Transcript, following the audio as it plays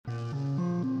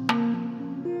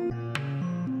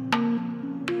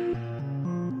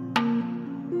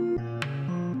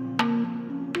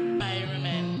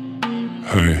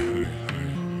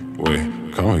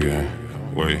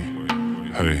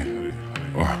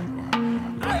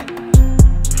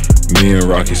Me and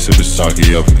Rocky sippin'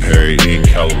 sake up in Perry, eating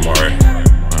calamari.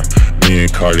 Me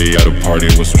and Carti at a party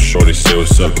with some shorties, say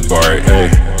what's up to Barry. Hey,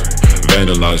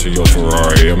 vandalizing your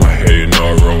Ferrari, in my head you know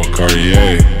I run with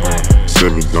Cartier.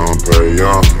 Sippin' Dom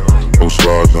Perignon,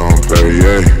 Oscar Dom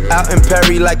Perrier. Out in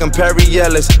Perry like I'm Perry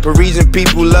Ellis. Parisian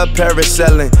people love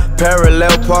parasailing.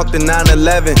 Parallel park to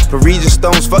 9/11. Parisian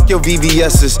stones, fuck your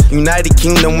VVS's. United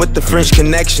Kingdom with the French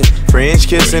connection. French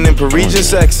kissing and Parisian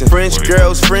sexing. French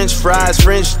girls, French fries,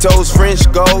 French toast, French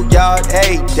gold yard,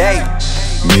 hey, day.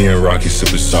 Me and Rocky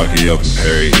sippin' sake up in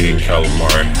Perry, eating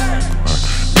calamari.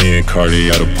 Me and Carti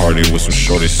at a party with some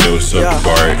shorties, say what's up to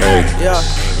Barry. Hey,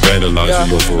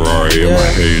 vandalizing your Ferrari, in my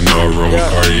head you know I run with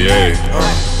Cartier.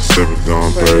 Sippin'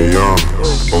 Dom Perignon,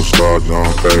 Oscar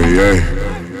Dom Perrier.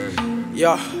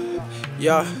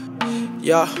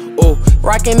 Ooh,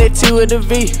 rockin' the T with the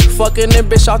V, fucking the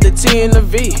bitch off the T and the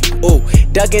V. Ooh,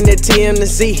 ducking the T and the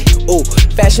Z. Ooh,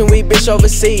 fashion week bitch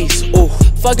overseas. Ooh,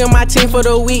 fucking my team for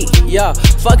the week. Yeah,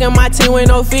 fucking my team with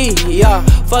no fee. Yeah,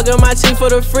 fucking my team for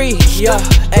the free. Yeah,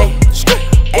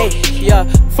 ayy, yeah.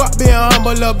 Fuck being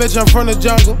humble, little bitch, I'm from the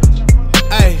jungle.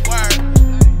 Ayy,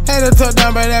 hate to talk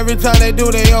down, but every time they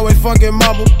do, they always fucking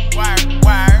mumble.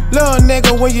 Little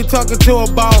nigga, when you talking to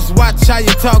a boss, watch how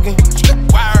you talking.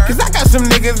 Cause I got some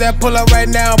niggas that pull up right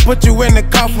now and put you in the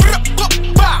coffin.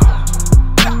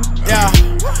 Yeah,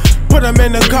 put them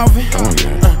in the coffin.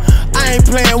 I ain't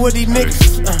playing with these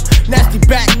niggas. Nasty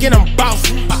back, get them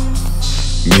bouncing.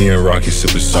 Me and Rocky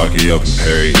sippin' sake up in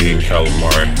Perry, eating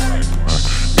calamari.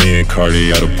 Me and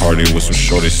Carti at a party with some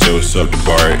shorties, say what's up to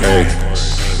Barry. Hey,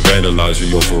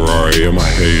 vandalizing your Ferrari, in my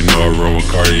head you know I run with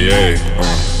Cartier.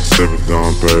 Sippin'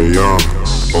 Dom Perignon,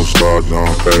 Oscar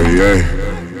Dom Perrier.